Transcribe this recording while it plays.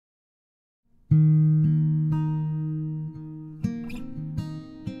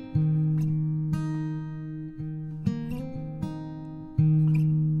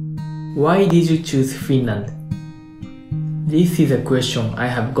Why did you choose Finland? This is a question I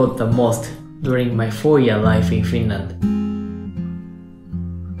have got the most during my 4-year life in Finland.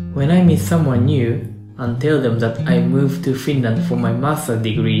 When I meet someone new and tell them that I moved to Finland for my master's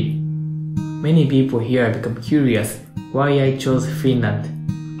degree, many people here become curious why I chose Finland,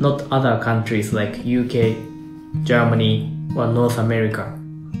 not other countries like UK, Germany, or North America.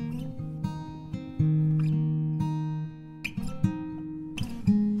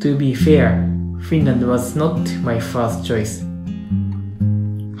 To be fair, Finland was not my first choice.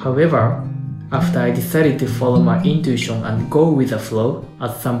 However, after I decided to follow my intuition and go with the flow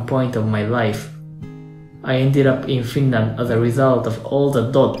at some point of my life, I ended up in Finland as a result of all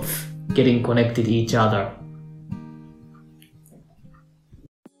the dots getting connected to each other.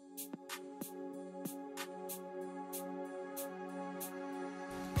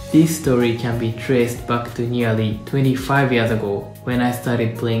 This story can be traced back to nearly 25 years ago when I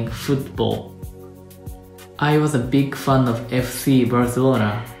started playing football. I was a big fan of FC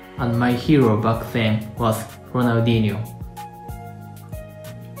Barcelona and my hero back then was Ronaldinho.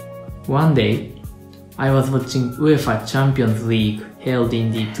 One day, I was watching UEFA Champions League held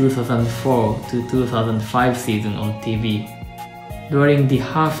in the 2004 to 2005 season on TV. During the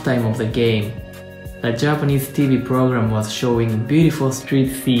halftime of the game, the Japanese TV program was showing beautiful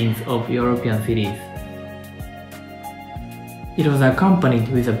street scenes of European cities. It was accompanied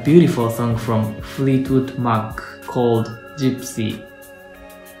with a beautiful song from Fleetwood Mac called Gypsy.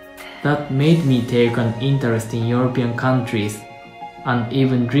 That made me take an interest in European countries and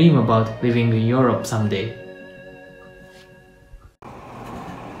even dream about living in Europe someday.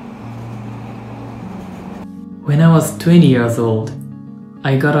 When I was 20 years old,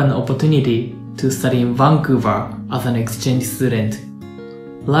 I got an opportunity to study in Vancouver as an exchange student.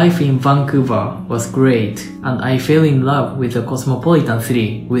 Life in Vancouver was great and I fell in love with a cosmopolitan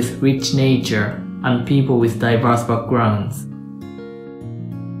city with rich nature and people with diverse backgrounds.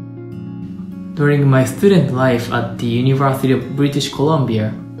 During my student life at the University of British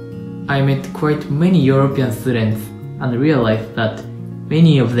Columbia, I met quite many European students and realized that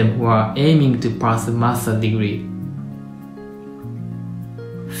many of them were aiming to pass a master's degree.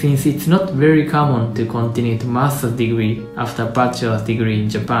 Since it's not very common to continue to master's degree after bachelor's degree in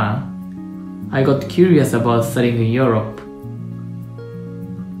Japan, I got curious about studying in Europe.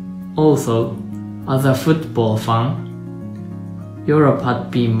 Also, as a football fan, Europe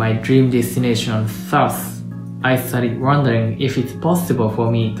had been my dream destination, thus I started wondering if it's possible for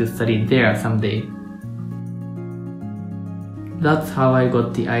me to study there someday. That's how I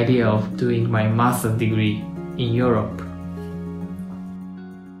got the idea of doing my master's degree in Europe.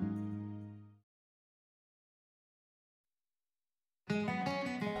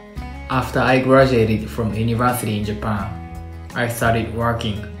 After I graduated from university in Japan, I started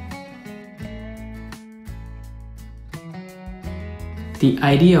working. The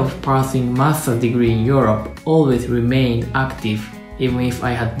idea of pursuing master's degree in Europe always remained active even if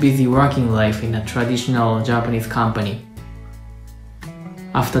I had busy working life in a traditional Japanese company.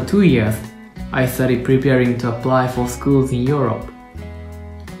 After 2 years, I started preparing to apply for schools in Europe.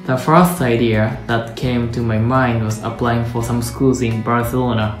 The first idea that came to my mind was applying for some schools in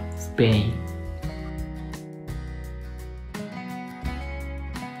Barcelona, Spain.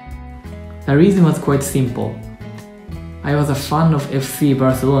 The reason was quite simple. I was a fan of FC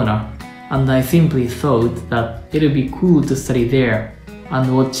Barcelona and I simply thought that it would be cool to study there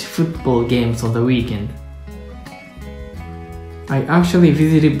and watch football games on the weekend. I actually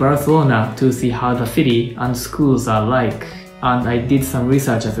visited Barcelona to see how the city and schools are like, and I did some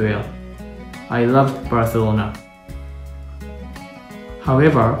research as well. I loved Barcelona.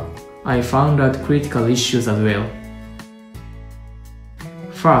 However, I found out critical issues as well.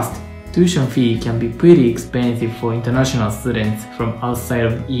 First, tuition fee can be pretty expensive for international students from outside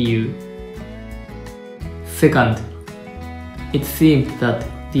of the EU. Second, it seemed that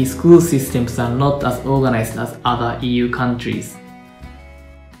the school systems are not as organized as other EU countries.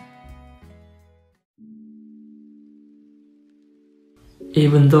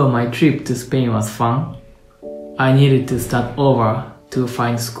 Even though my trip to Spain was fun, I needed to start over to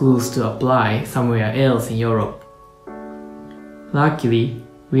find schools to apply somewhere else in Europe. Luckily,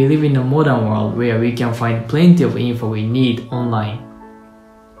 we live in a modern world where we can find plenty of info we need online.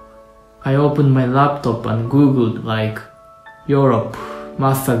 I opened my laptop and googled like Europe,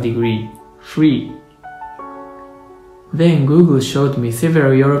 master degree, free. Then Google showed me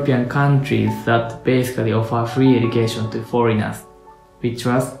several European countries that basically offer free education to foreigners, which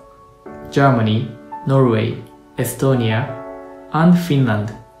was Germany, Norway, Estonia, and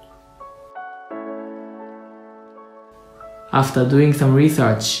Finland. After doing some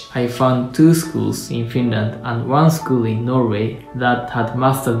research, I found 2 schools in Finland and 1 school in Norway that had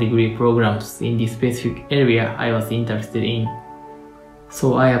master's degree programs in the specific area I was interested in.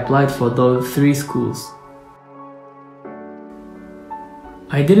 So I applied for those 3 schools.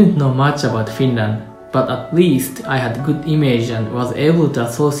 I didn't know much about Finland, but at least I had good image and was able to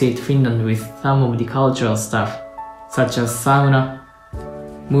associate Finland with some of the cultural stuff, such as sauna,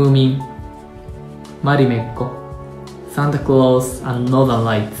 Moomin, Marimekko, Santa Claus and Northern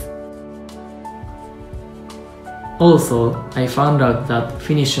Lights. Also, I found out that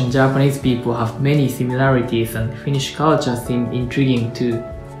Finnish and Japanese people have many similarities and Finnish culture seemed intriguing too.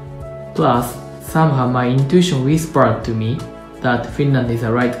 Plus, somehow my intuition whispered to me that Finland is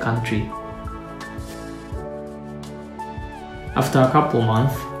the right country. After a couple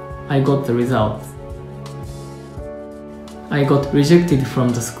months, I got the results. I got rejected from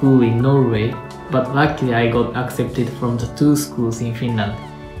the school in Norway, but luckily I got accepted from the 2 schools in Finland.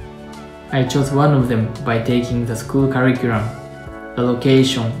 I chose one of them by taking the school curriculum, the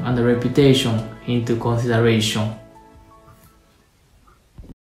location and the reputation into consideration.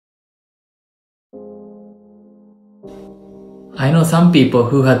 I know some people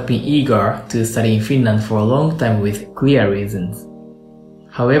who had been eager to study in Finland for a long time with clear reasons.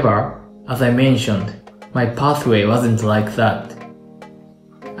 However, as I mentioned, my pathway wasn't like that.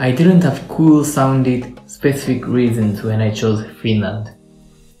 I didn't have cool sounded specific reasons when I chose Finland.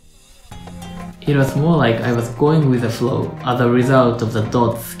 It was more like I was going with the flow as a result of the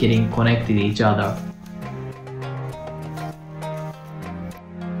dots getting connected to each other.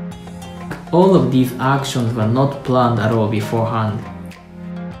 All of these actions were not planned at all beforehand.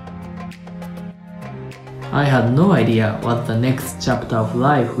 I had no idea what the next chapter of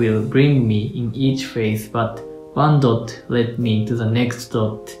life will bring me in each phase, but one dot led me to the next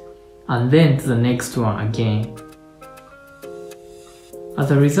dot, and then to the next one again.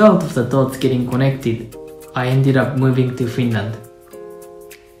 As a result of the dots getting connected, I ended up moving to Finland.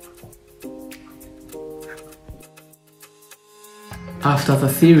 After the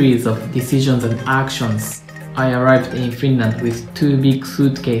series of decisions and actions, I arrived in Finland with 2 big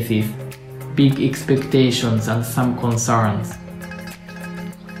suitcases, big expectations and some concerns.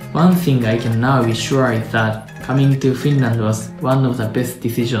 One thing I can now be sure is that coming to Finland was one of the best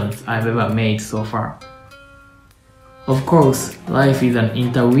decisions I've ever made so far. Of course, life is an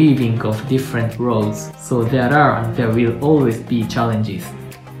interweaving of different roads, so there are and there will always be challenges.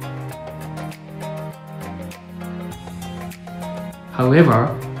 However,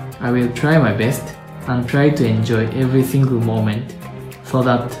 I will try my best and try to enjoy every single moment, so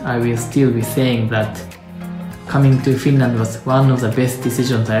that I will still be saying that coming to Finland was one of the best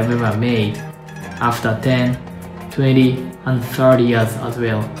decisions I've ever made, after 10, 20 and 30 years as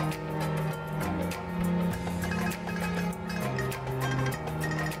well.